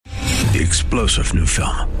The explosive new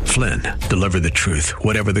film, Flynn, deliver the truth,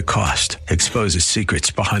 whatever the cost. Exposes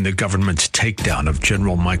secrets behind the government's takedown of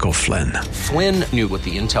General Michael Flynn. Flynn knew what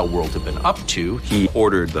the intel world had been up to. He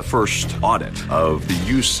ordered the first audit of the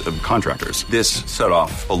use of contractors. This set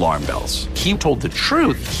off alarm bells. He told the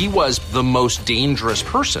truth. He was the most dangerous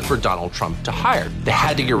person for Donald Trump to hire. They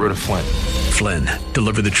had to get rid of Flynn. Flynn,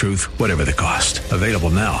 deliver the truth, whatever the cost. Available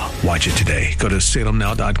now. Watch it today. Go to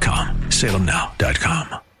salemnow.com.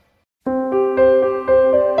 salemnow.com.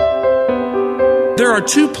 There are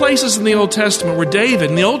two places in the Old Testament where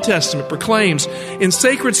David in the Old Testament proclaims in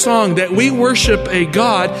sacred song that we worship a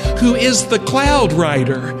God who is the cloud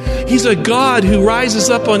rider. He's a God who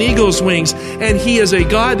rises up on eagle's wings, and he is a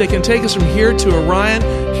God that can take us from here to Orion,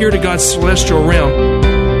 here to God's celestial realm.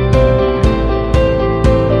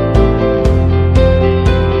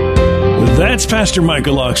 That's Pastor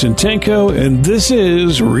Michael Oxentenko, and this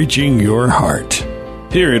is Reaching Your Heart.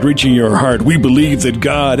 Here at Reaching Your Heart, we believe that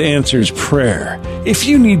God answers prayer. If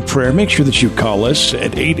you need prayer, make sure that you call us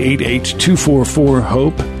at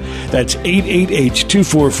 888-244-HOPE. That's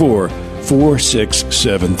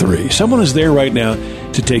 888-244-4673. Someone is there right now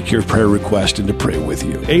to take your prayer request and to pray with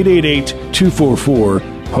you.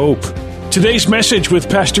 888-244-HOPE. Today's message with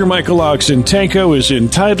Pastor Michael Oxentenko is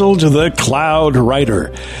entitled The Cloud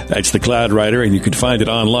Rider. That's The Cloud Rider, and you can find it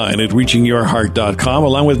online at reachingyourheart.com,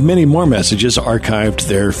 along with many more messages archived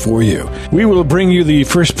there for you. We will bring you the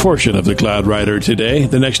first portion of The Cloud Rider today.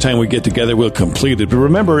 The next time we get together, we'll complete it. But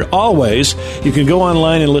remember, always, you can go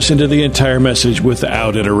online and listen to the entire message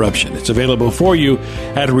without interruption. It's available for you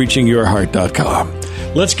at reachingyourheart.com.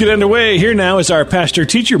 Let's get underway. Here now is our pastor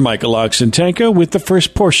teacher, Michael Oxentenko, with the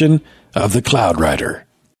first portion of The Cloud Rider.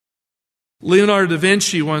 Leonardo da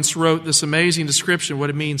Vinci once wrote this amazing description of what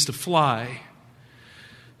it means to fly.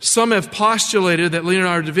 Some have postulated that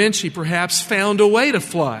Leonardo da Vinci perhaps found a way to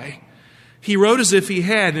fly. He wrote as if he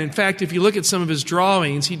had. And in fact, if you look at some of his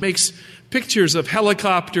drawings, he makes pictures of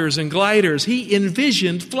helicopters and gliders. He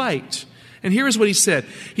envisioned flight. And here is what he said.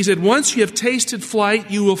 He said, once you have tasted flight,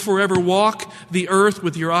 you will forever walk the earth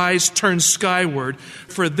with your eyes turned skyward.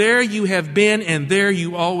 For there you have been, and there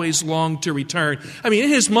you always long to return. I mean, in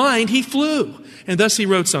his mind, he flew. And thus he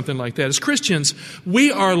wrote something like that. As Christians,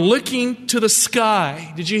 we are looking to the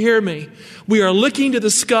sky. Did you hear me? We are looking to the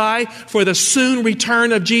sky for the soon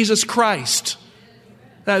return of Jesus Christ.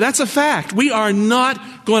 That's a fact. We are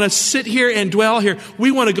not going to sit here and dwell here.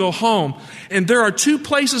 We want to go home. And there are two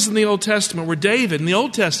places in the Old Testament where David in the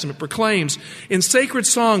Old Testament proclaims in sacred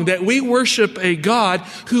song that we worship a God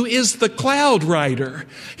who is the cloud rider.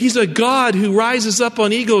 He's a God who rises up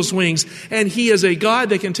on eagle's wings, and he is a God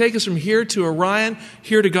that can take us from here to Orion,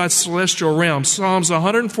 here to God's celestial realm. Psalms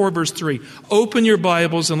 104 verse 3. Open your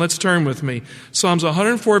Bibles and let's turn with me. Psalms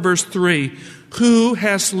 104 verse 3. Who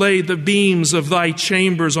has laid the beams of thy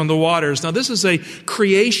chambers on the waters? Now, this is a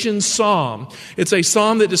creation psalm. It's a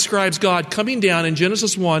psalm that describes God coming down in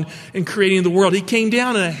Genesis 1 and creating the world. He came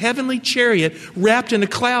down in a heavenly chariot wrapped in a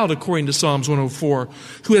cloud, according to Psalms 104.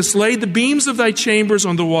 Who has laid the beams of thy chambers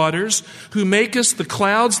on the waters? Who makest the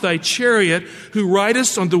clouds thy chariot? Who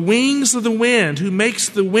ridest on the wings of the wind? Who makes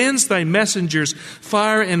the winds thy messengers?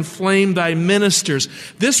 Fire and flame thy ministers.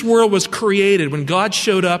 This world was created when God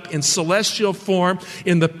showed up in celestial form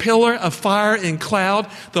in the pillar of fire and cloud.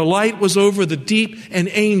 The light was over the deep, and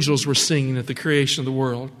angels were singing at the creation of the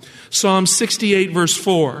world. Psalm 68 verse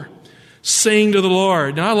 4. Sing to the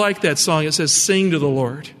Lord. Now I like that song. It says sing to the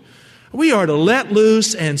Lord. We are to let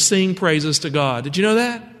loose and sing praises to God. Did you know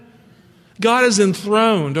that? God is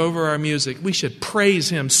enthroned over our music. We should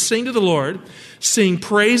praise Him. Sing to the Lord. Sing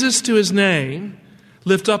praises to His name.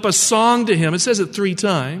 Lift up a song to Him. It says it 3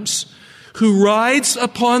 times. Who rides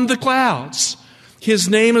upon the clouds. His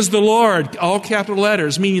name is the Lord, all capital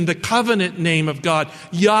letters, meaning the covenant name of God,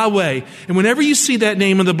 Yahweh. And whenever you see that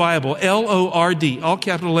name in the Bible, L-O-R-D, all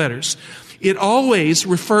capital letters, it always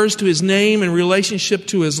refers to His name in relationship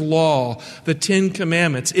to His law, the 10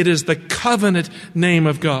 Commandments. It is the covenant name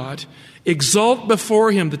of God. Exalt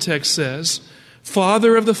before Him, the text says.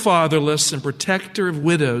 Father of the fatherless and protector of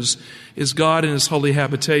widows is God in His holy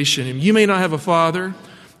habitation. And you may not have a father.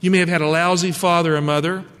 You may have had a lousy father or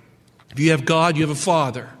mother. If you have God, you have a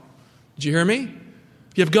father. Did you hear me?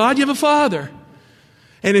 If you have God, you have a father.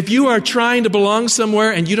 And if you are trying to belong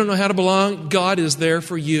somewhere and you don't know how to belong, God is there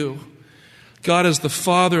for you. God is the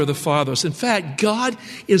Father of the fatherless. In fact, God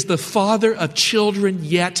is the Father of children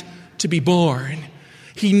yet to be born.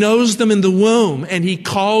 He knows them in the womb and He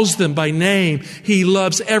calls them by name. He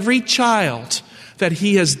loves every child that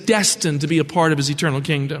He has destined to be a part of His eternal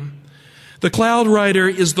kingdom. The cloud rider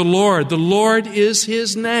is the Lord. The Lord is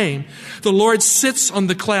his name. The Lord sits on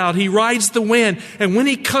the cloud. He rides the wind. And when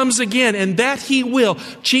he comes again, and that he will,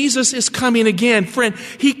 Jesus is coming again. Friend,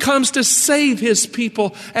 he comes to save his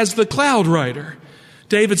people as the cloud rider.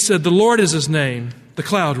 David said, the Lord is his name, the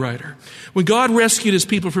cloud rider. When God rescued his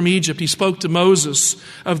people from Egypt, he spoke to Moses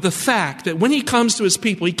of the fact that when he comes to his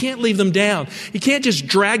people, he can't leave them down. He can't just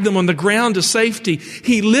drag them on the ground to safety.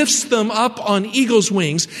 He lifts them up on eagle's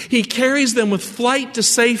wings. He carries them with flight to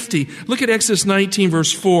safety. Look at Exodus 19,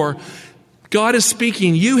 verse 4. God is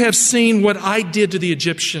speaking, you have seen what I did to the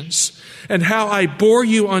Egyptians and how I bore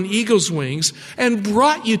you on eagle's wings and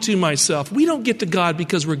brought you to myself. We don't get to God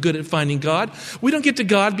because we're good at finding God. We don't get to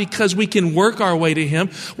God because we can work our way to him.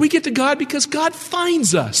 We get to God because God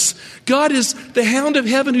finds us. God is the hound of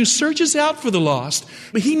heaven who searches out for the lost.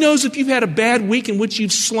 But he knows if you've had a bad week in which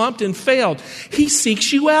you've slumped and failed, he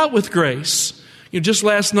seeks you out with grace. Just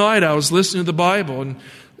last night I was listening to the Bible, and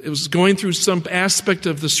it was going through some aspect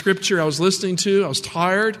of the scripture I was listening to. I was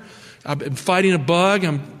tired. I've been fighting a bug.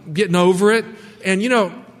 I'm getting over it. And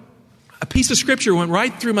a piece of scripture went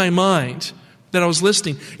right through my mind that I was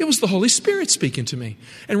listening. It was the Holy Spirit speaking to me.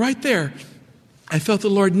 And right there, I felt the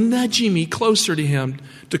Lord nudging me closer to him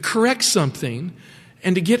to correct something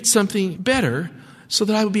and to get something better so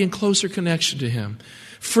that I would be in closer connection to him.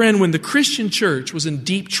 Friend, when the Christian church was in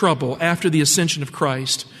deep trouble after the ascension of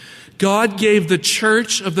Christ, God gave the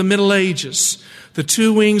church of the Middle Ages the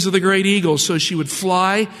two wings of the great eagle so she would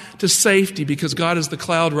fly to safety because God is the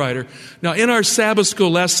cloud rider. Now, in our Sabbath school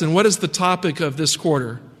lesson, what is the topic of this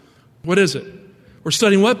quarter? What is it? We're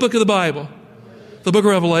studying what book of the Bible? The book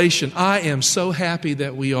of Revelation. I am so happy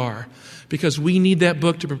that we are, because we need that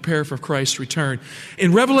book to prepare for Christ's return.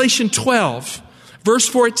 In Revelation 12, verse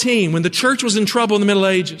 14, when the church was in trouble in the Middle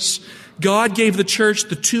Ages, God gave the church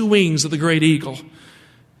the two wings of the great eagle.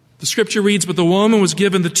 The scripture reads, but the woman was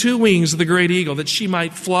given the two wings of the great eagle, that she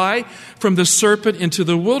might fly from the serpent into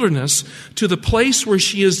the wilderness to the place where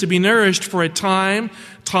she is to be nourished for a time,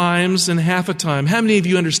 times, and half a time. How many of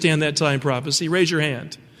you understand that time prophecy? Raise your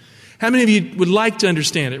hand. How many of you would like to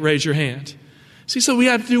understand it? Raise your hand. See, so we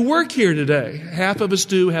have to do work here today. Half of us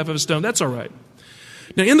do, half of us don't. That's all right.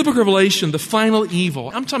 Now, in the book of Revelation, the final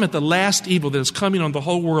evil, I'm talking about the last evil that is coming on the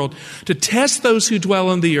whole world to test those who dwell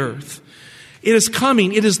on the earth. It is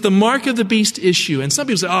coming. It is the mark of the beast issue. And some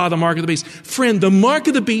people say, the mark of the beast. Friend, the mark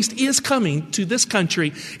of the beast is coming to this country.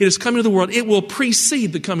 It is coming to the world. It will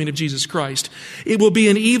precede the coming of Jesus Christ. It will be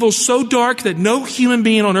an evil so dark that no human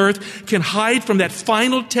being on earth can hide from that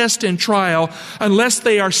final test and trial unless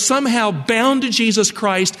they are somehow bound to Jesus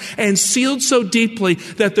Christ and sealed so deeply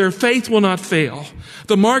that their faith will not fail.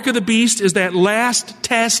 The mark of the beast is that last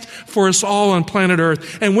test for us all on planet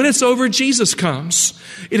Earth. And when it's over, Jesus comes.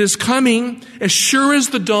 It is coming as sure as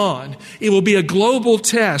the dawn. It will be a global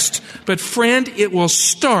test. But friend, it will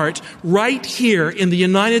start right here in the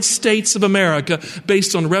United States of America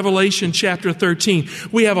based on Revelation chapter 13.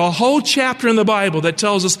 We have a whole chapter in the Bible that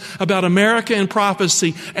tells us about America and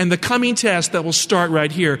prophecy and the coming test that will start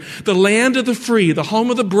right here. The land of the free, the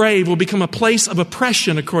home of the brave, will become a place of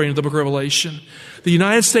oppression according to the book of Revelation. The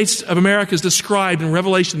United States of America is described in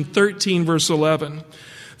Revelation 13, verse 11.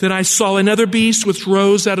 Then I saw another beast which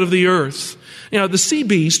rose out of the earth. The sea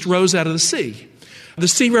beast rose out of the sea. The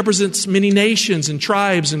sea represents many nations and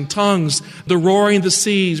tribes and tongues. The roaring of the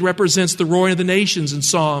seas represents the roaring of the nations in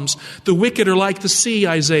Psalms. The wicked are like the sea,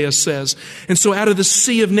 Isaiah says. And so out of the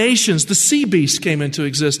sea of nations, the sea beast came into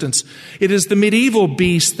existence. It is the medieval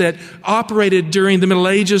beast that operated during the Middle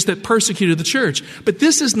Ages that persecuted the church. But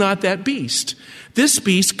this is not that beast. This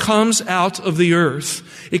beast comes out of the earth.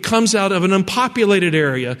 It comes out of an unpopulated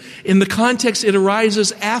area. In the context, it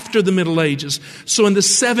arises after the Middle Ages. So in the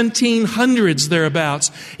 1700s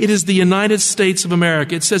thereabouts, it is the United States of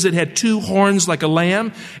America. It says it had two horns like a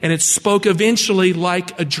lamb, and it spoke eventually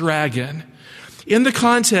like a dragon. In the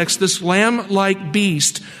context, this lamb-like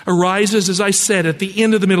beast arises, as I said, at the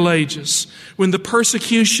end of the Middle Ages, when the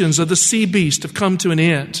persecutions of the sea beast have come to an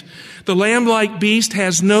end. The lamb-like beast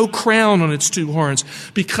has no crown on its two horns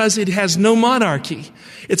because it has no monarchy.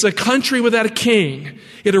 It's a country without a king.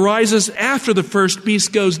 It arises after the first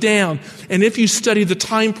beast goes down. And if you study the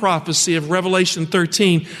time prophecy of Revelation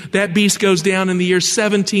 13, that beast goes down in the year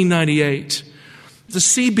 1798. The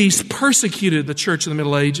sea beast persecuted the church in the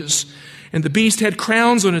Middle Ages. And the beast had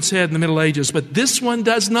crowns on its head in the Middle Ages, but this one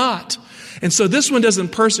does not. And so this one doesn't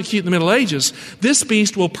persecute in the Middle Ages. This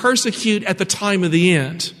beast will persecute at the time of the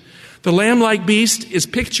end. The lamb-like beast is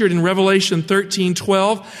pictured in Revelation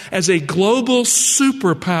 13:12 as a global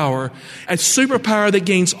superpower, a superpower that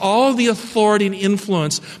gains all the authority and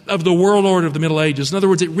influence of the world order of the Middle Ages. In other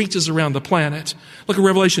words, it reaches around the planet. Look at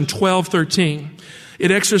Revelation 12:13. It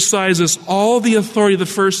exercises all the authority of the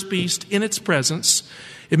first beast in its presence.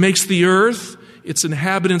 It makes the earth, its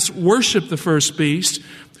inhabitants worship the first beast,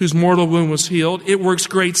 whose mortal wound was healed. It works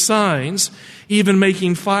great signs, even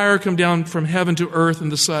making fire come down from heaven to earth in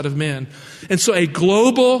the sight of men. And so a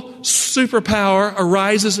global superpower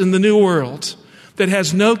arises in the new world that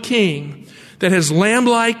has no king, that has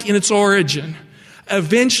lamb-like in its origin.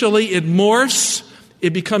 Eventually it morphs,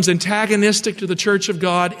 it becomes antagonistic to the church of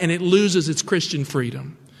God, and it loses its Christian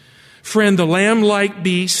freedom. Friend, the lamb-like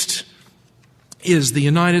beast is the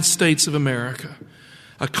United States of America,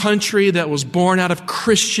 a country that was born out of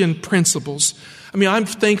Christian principles. I mean, I'm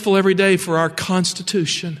thankful every day for our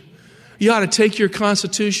Constitution. You ought to take your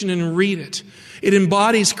Constitution and read it. It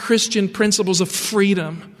embodies Christian principles of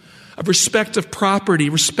freedom, of respect of property,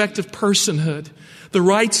 respect of personhood. The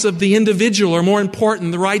rights of the individual are more important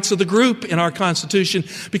than the rights of the group in our Constitution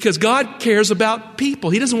because God cares about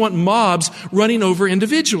people. He doesn't want mobs running over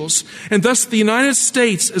individuals. And thus the United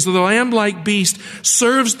States, as the lamb-like beast,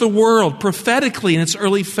 serves the world prophetically in its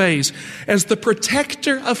early phase as the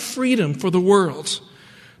protector of freedom for the world.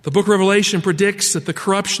 The book of Revelation predicts that the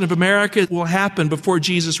corruption of America will happen before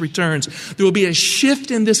Jesus returns. There will be a shift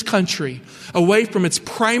in this country away from its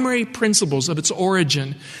primary principles of its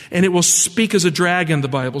origin, and it will speak as a dragon, the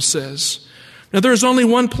Bible says. Now, there is only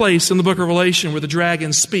one place in the book of Revelation where the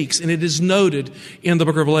dragon speaks, and it is noted in the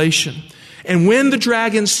book of Revelation. And when the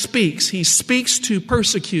dragon speaks, he speaks to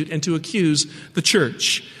persecute and to accuse the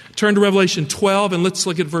church. Turn to Revelation 12, and let's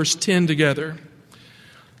look at verse 10 together.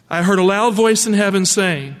 I heard a loud voice in heaven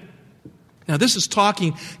saying, now this is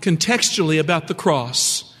talking contextually about the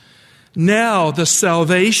cross. Now the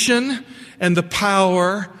salvation and the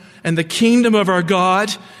power and the kingdom of our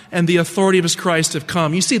God and the authority of His Christ have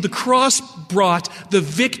come. You see, the cross brought the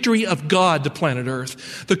victory of God to planet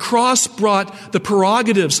Earth. The cross brought the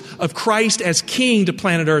prerogatives of Christ as King to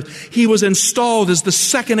planet Earth. He was installed as the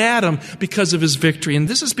second Adam because of His victory. And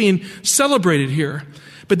this is being celebrated here.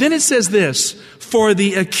 But then it says this, for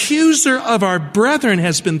the accuser of our brethren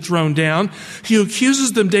has been thrown down. He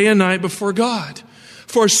accuses them day and night before God.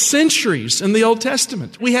 For centuries in the Old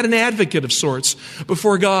Testament, we had an advocate of sorts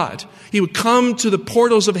before God. He would come to the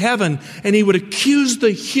portals of heaven and he would accuse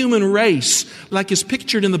the human race like is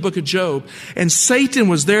pictured in the book of Job. And Satan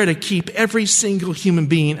was there to keep every single human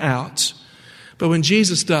being out. But when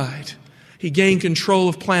Jesus died, He gained control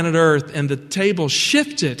of planet Earth and the table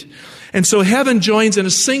shifted. And so heaven joins in a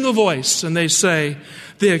single voice and they say,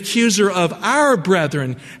 the accuser of our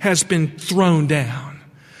brethren has been thrown down.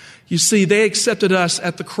 You see, they accepted us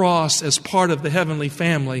at the cross as part of the heavenly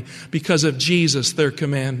family because of Jesus, their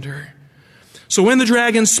commander. So when the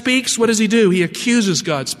dragon speaks, what does he do? He accuses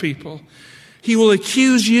God's people. He will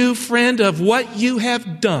accuse you, friend, of what you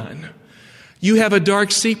have done. You have a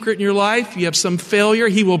dark secret in your life. You have some failure.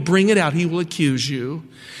 He will bring it out. He will accuse you.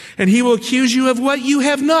 And he will accuse you of what you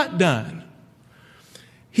have not done.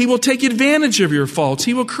 He will take advantage of your faults.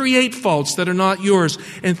 He will create faults that are not yours.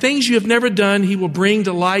 And things you have never done, he will bring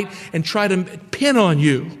to light and try to pin on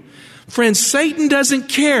you. Friends, Satan doesn't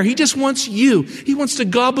care. He just wants you. He wants to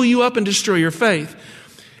gobble you up and destroy your faith.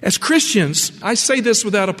 As Christians, I say this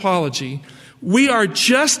without apology, we are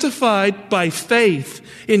justified by faith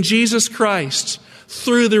in Jesus Christ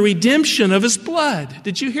through the redemption of His blood.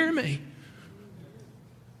 Did you hear me?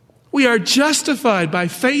 We are justified by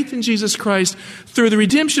faith in Jesus Christ through the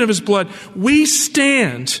redemption of His blood. We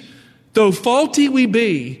stand, though faulty we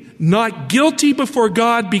be, not guilty before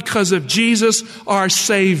God because of Jesus, our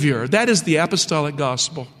Savior. That is the apostolic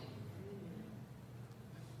gospel.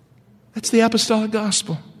 That's the apostolic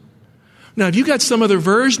gospel. Now, if you got some other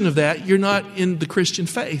version of that, you're not in the Christian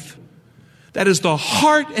faith. That is the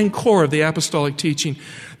heart and core of the apostolic teaching.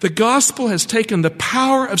 The gospel has taken the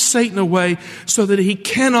power of Satan away so that he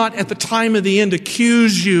cannot, at the time of the end,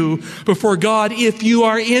 accuse you before God if you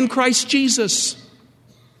are in Christ Jesus.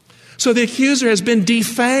 So the accuser has been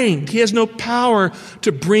defanged. He has no power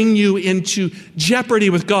to bring you into jeopardy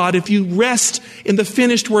with God if you rest in the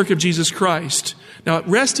finished work of Jesus Christ. Now,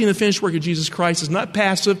 resting in the finished work of Jesus Christ is not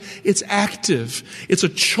passive, it's active. It's a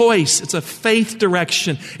choice, it's a faith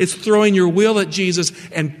direction. It's throwing your will at Jesus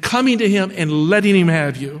and coming to Him and letting Him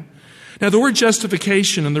have you. Now, the word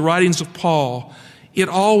justification in the writings of Paul, it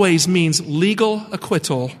always means legal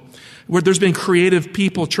acquittal. Where there's been creative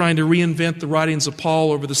people trying to reinvent the writings of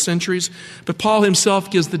Paul over the centuries, but Paul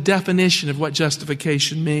himself gives the definition of what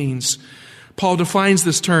justification means. Paul defines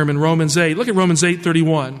this term in Romans 8. Look at Romans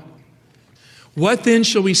 8:31. What then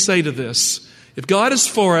shall we say to this? If God is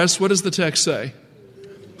for us, what does the text say?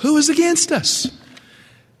 Who is against us?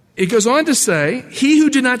 It goes on to say, he who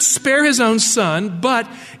did not spare his own son, but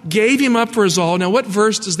gave him up for us all. Now, what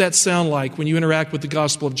verse does that sound like when you interact with the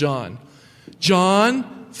Gospel of John?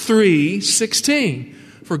 John 3:16.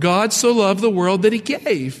 For God so loved the world that he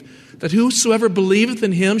gave, that whosoever believeth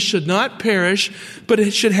in him should not perish, but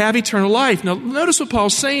it should have eternal life. Now, notice what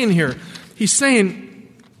Paul's saying here. He's saying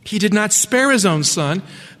he did not spare his own son,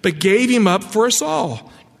 but gave him up for us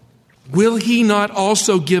all. Will he not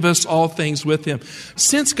also give us all things with him?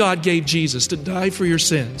 Since God gave Jesus to die for your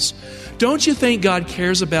sins, don't you think God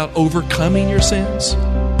cares about overcoming your sins?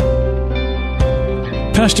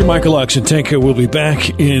 Pastor Michael Oxentenko will be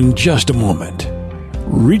back in just a moment.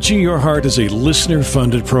 Reaching Your Heart is a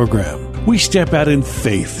listener-funded program. We step out in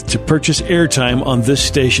faith to purchase airtime on this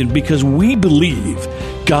station because we believe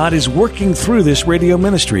God is working through this radio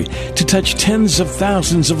ministry to touch tens of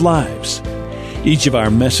thousands of lives. Each of our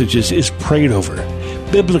messages is prayed over,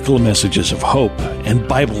 biblical messages of hope and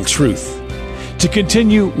Bible truth. To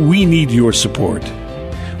continue, we need your support.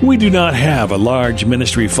 We do not have a large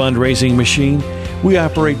ministry fundraising machine. We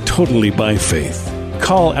operate totally by faith.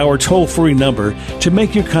 Call our toll-free number to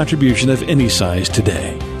make your contribution of any size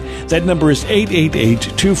today. That number is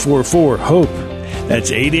 888-244-HOPE. That's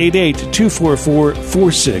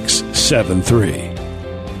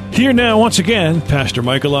 888-244-4673. Here now, once again, Pastor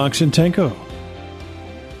Michael Oxentenko.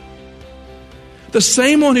 The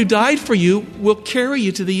same one who died for you will carry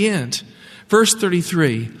you to the end. Verse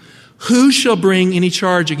 33. Who shall bring any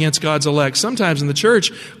charge against God's elect? Sometimes in the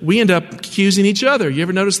church, we end up accusing each other. You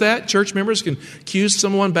ever notice that? Church members can accuse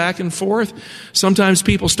someone back and forth. Sometimes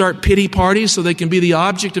people start pity parties so they can be the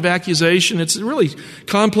object of accusation. It's a really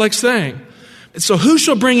complex thing. So who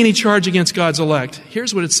shall bring any charge against God's elect?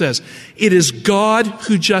 Here's what it says. It is God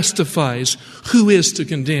who justifies. Who is to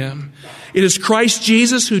condemn? It is Christ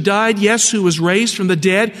Jesus who died, yes, who was raised from the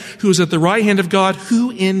dead, who is at the right hand of God, who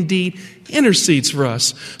indeed intercedes for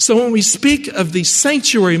us. So when we speak of the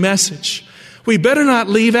sanctuary message, we better not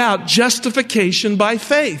leave out justification by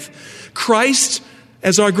faith. Christ,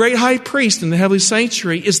 as our great high priest in the heavenly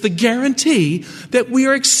sanctuary, is the guarantee that we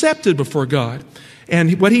are accepted before God.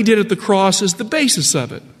 And what he did at the cross is the basis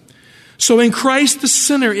of it. So in Christ, the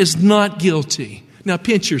sinner is not guilty. Now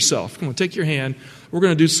pinch yourself. Come on, take your hand. We're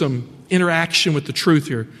going to do some interaction with the truth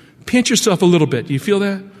here. Pinch yourself a little bit. Do you feel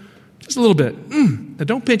that? Just a little bit. Now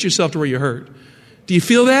don't pinch yourself to where you hurt. Do you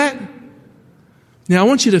feel that? Now I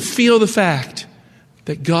want you to feel the fact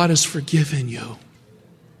that God has forgiven you.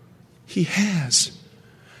 He has.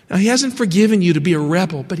 Now he hasn't forgiven you to be a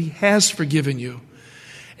rebel, but he has forgiven you.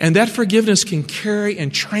 And that forgiveness can carry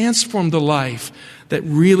and transform the life that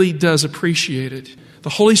really does appreciate it. The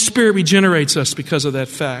Holy Spirit regenerates us because of that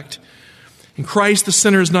fact. In Christ, the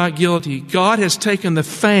sinner is not guilty. God has taken the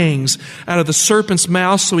fangs out of the serpent's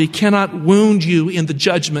mouth so he cannot wound you in the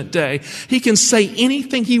judgment day. He can say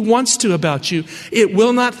anything he wants to about you. It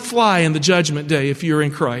will not fly in the judgment day if you're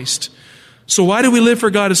in Christ. So why do we live for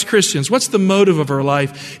God as Christians? What's the motive of our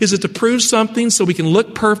life? Is it to prove something so we can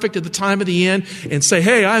look perfect at the time of the end and say,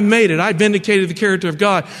 hey, I made it. I vindicated the character of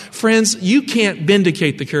God. Friends, you can't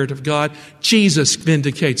vindicate the character of God. Jesus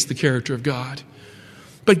vindicates the character of God.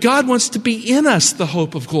 But God wants to be in us the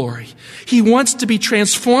hope of glory. He wants to be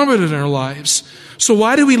transformative in our lives. So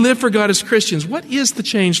why do we live for God as Christians? What is the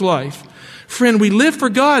changed life? Friend, we live for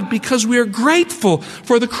God because we are grateful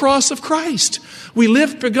for the cross of Christ. We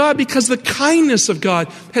live for God because the kindness of God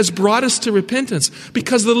has brought us to repentance,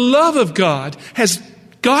 because the love of God has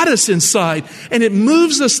got us inside, and it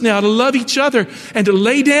moves us now to love each other and to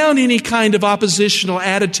lay down any kind of oppositional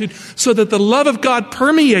attitude so that the love of God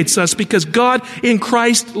permeates us because God in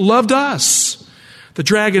Christ loved us. The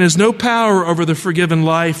dragon has no power over the forgiven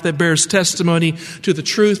life that bears testimony to the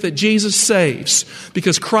truth that Jesus saves,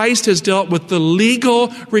 because Christ has dealt with the legal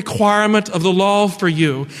requirement of the law for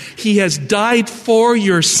you. He has died for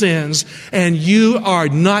your sins, and you are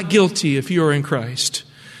not guilty if you are in Christ.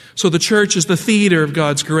 So the church is the theater of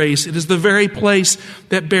God's grace. It is the very place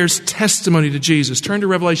that bears testimony to Jesus. Turn to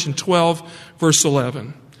Revelation 12, verse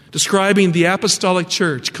 11, describing the apostolic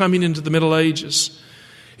church coming into the Middle Ages.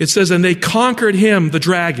 It says, and they conquered him, the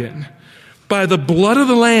dragon, by the blood of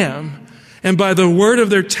the Lamb and by the word of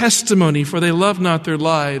their testimony, for they loved not their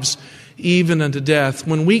lives even unto death.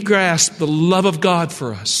 When we grasp the love of God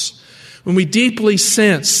for us, when we deeply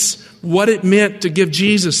sense what it meant to give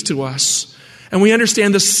Jesus to us, and we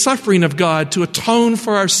understand the suffering of God to atone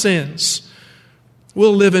for our sins,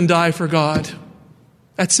 we'll live and die for God.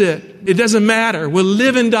 That's it. It doesn't matter. We'll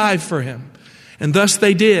live and die for him. And thus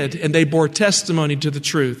they did, and they bore testimony to the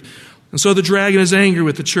truth. And so the dragon is angry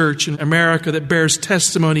with the church in America that bears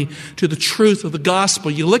testimony to the truth of the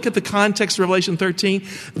gospel. You look at the context of Revelation 13,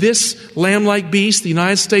 this lamb-like beast, the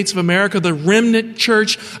United States of America, the remnant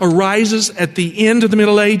church, arises at the end of the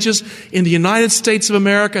Middle Ages in the United States of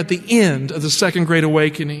America at the end of the Second Great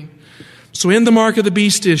Awakening. So in the mark of the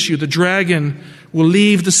beast issue, the dragon will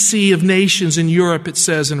leave the sea of nations in Europe, it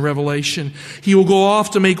says in Revelation. He will go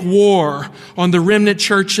off to make war on the remnant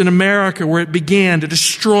church in America, where it began to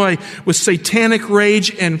destroy with satanic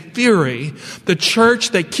rage and fury the church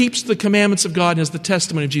that keeps the commandments of God and has the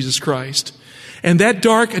testimony of Jesus Christ. And that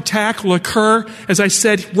dark attack will occur, as I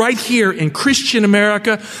said, right here in Christian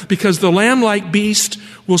America, because the lamb-like beast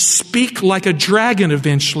will speak like a dragon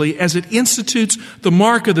eventually as it institutes the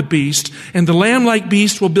mark of the beast, and the lamb-like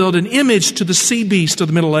beast will build an image to the sea beast of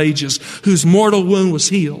the Middle Ages, whose mortal wound was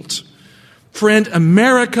healed. Friend,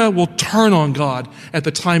 America will turn on God at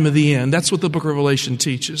the time of the end. That's what the book of Revelation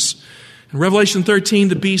teaches. In Revelation 13,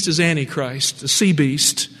 the beast is Antichrist, the sea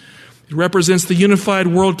beast. It represents the unified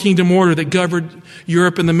world kingdom order that governed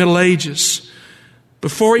Europe in the Middle Ages.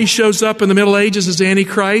 Before he shows up in the Middle Ages as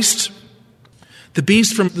Antichrist, the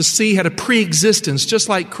beast from the sea had a pre-existence, just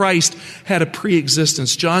like Christ had a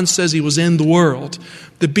pre-existence. John says he was in the world.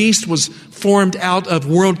 The beast was formed out of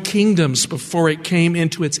world kingdoms before it came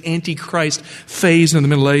into its Antichrist phase in the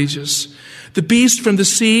Middle Ages. The beast from the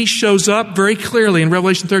sea shows up very clearly in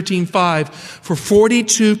Revelation 13:5 for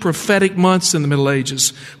 42 prophetic months in the Middle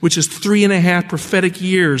Ages, which is 3.5 prophetic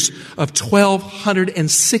years of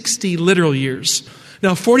 1,260 literal years.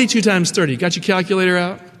 Now, 42 times 30. Got your calculator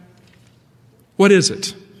out? What is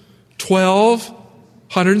it?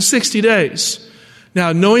 1,260 days.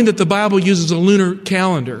 Now, knowing that the Bible uses a lunar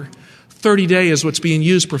calendar, 30 days is what's being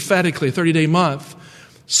used prophetically, a 30-day month.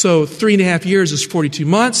 So 3.5 years is 42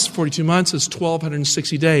 months. 42 months is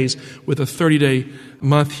 1,260 days with a 30-day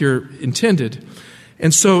month here intended.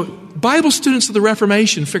 And so Bible students of the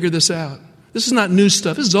Reformation figured this out. This is not new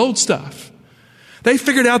stuff. This is old stuff. They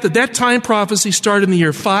figured out that time prophecy started in the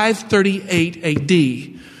year 538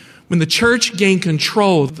 AD, when the church gained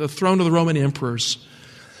control of the throne of the Roman emperors.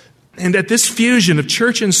 And that this fusion of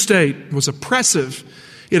church and state was oppressive.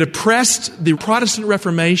 It oppressed the Protestant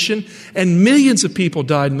Reformation, and millions of people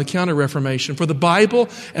died in the Counter-Reformation for the Bible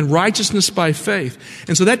and righteousness by faith.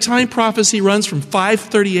 And so that time prophecy runs from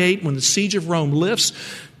 538, when the siege of Rome lifts,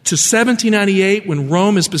 to 1798, when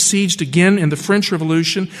Rome is besieged again in the French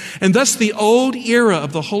Revolution. And thus the old era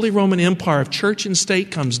of the Holy Roman Empire of church and state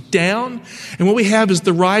comes down, and what we have is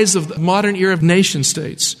the rise of the modern era of nation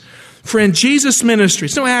states. Friend, Jesus' ministry,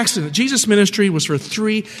 it's no accident. Jesus' ministry was for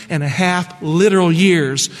 3.5 literal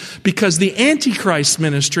years, because the Antichrist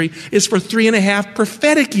ministry is for 3.5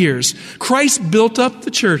 prophetic years. Christ built up the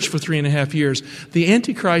church for 3.5 years. The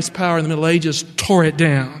Antichrist power in the Middle Ages tore it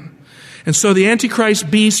down. And so the Antichrist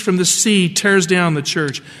beast from the sea tears down the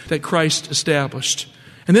church that Christ established.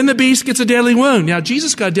 And then the beast gets a deadly wound. Now,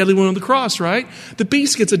 Jesus got a deadly wound on the cross, right? The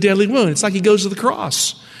beast gets a deadly wound. It's like he goes to the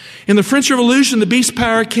cross. In the French Revolution, the beast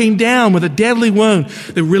power came down with a deadly wound.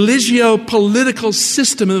 The religio-political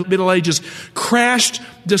system of the Middle Ages crashed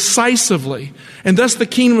decisively. And thus the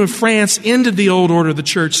kingdom of France ended the old order of the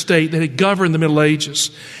church state that had governed the Middle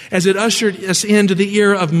Ages, as it ushered us into the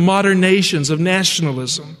era of modern nations, of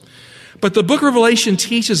nationalism. But the book of Revelation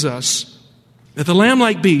teaches us that the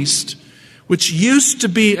lamb-like beast, which used to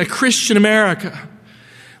be a Christian America,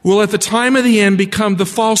 will at the time of the end become the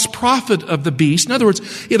false prophet of the beast. In other words,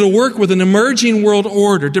 it'll work with an emerging world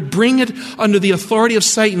order to bring it under the authority of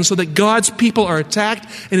Satan so that God's people are attacked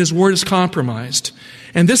and his word is compromised.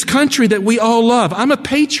 And this country that we all love, I'm a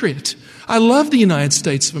patriot. I love the United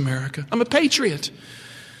States of America. I'm a patriot.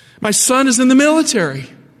 My son is in the military.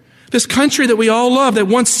 This country that we all love, that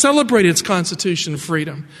once celebrated its Constitution of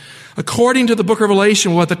freedom, according to the book of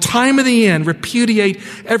Revelation, will at the time of the end repudiate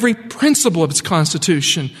every principle of its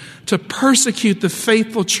Constitution to persecute the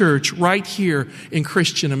faithful church right here in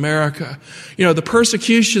Christian America. You know, the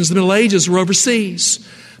persecutions of the Middle Ages were overseas.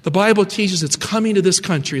 The Bible teaches it's coming to this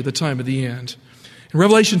country at the time of the end. In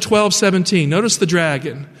Revelation 12:17, notice the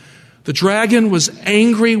dragon. The dragon was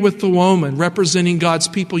angry with the woman, representing God's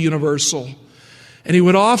people universal. And he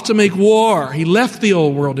went off to make war. He left the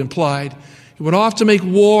old world, implied. He went off to make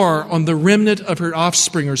war on the remnant of her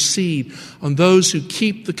offspring or seed, on those who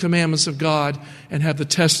keep the commandments of God and have the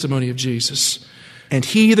testimony of Jesus. And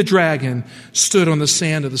he, the dragon, stood on the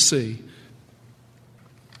sand of the sea.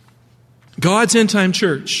 God's end-time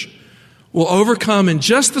church will overcome in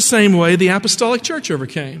just the same way the apostolic church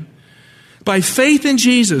overcame. By faith in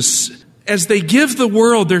Jesus, as they give the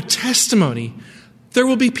world their testimony There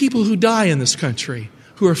will be people who die in this country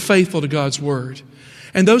who are faithful to God's word.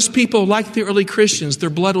 And those people, like the early Christians, their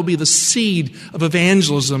blood will be the seed of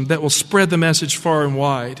evangelism that will spread the message far and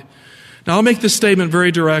wide. Now, I'll make this statement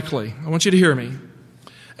very directly. I want you to hear me.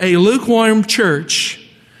 A lukewarm church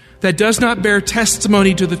that does not bear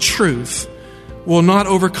testimony to the truth will not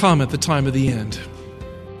overcome at the time of the end.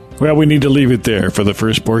 Well, we need to leave it there for the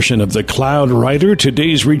first portion of The Cloud Rider.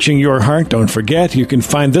 Today's Reaching Your Heart. Don't forget, you can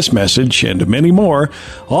find this message and many more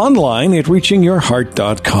online at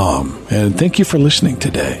reachingyourheart.com. And thank you for listening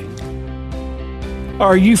today.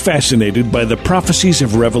 Are you fascinated by the prophecies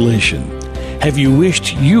of Revelation? Have you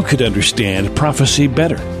wished you could understand prophecy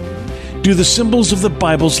better? Do the symbols of the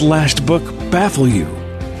Bible's last book baffle you?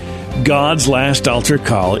 God's Last Altar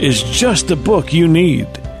Call is just the book you need.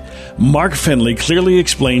 Mark Finley clearly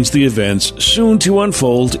explains the events soon to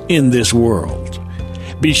unfold in this world.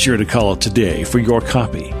 Be sure to call today for your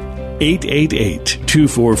copy.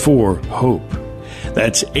 888-244-HOPE.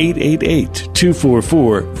 That's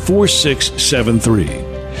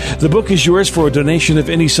 888-244-4673. The book is yours for a donation of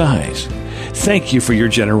any size. Thank you for your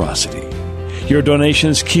generosity. Your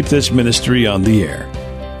donations keep this ministry on the air.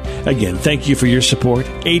 Again, thank you for your support.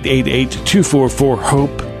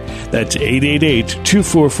 888-244-HOPE. That's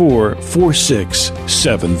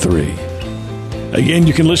 888-244-4673. Again,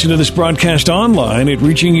 you can listen to this broadcast online at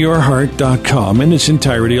reachingyourheart.com in its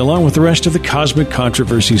entirety, along with the rest of the Cosmic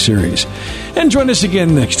Controversy series. And join us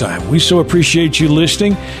again next time. We so appreciate you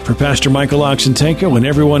listening. For Pastor Michael Oxentenko and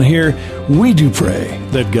everyone here, we do pray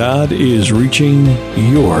that God is reaching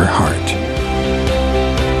your heart.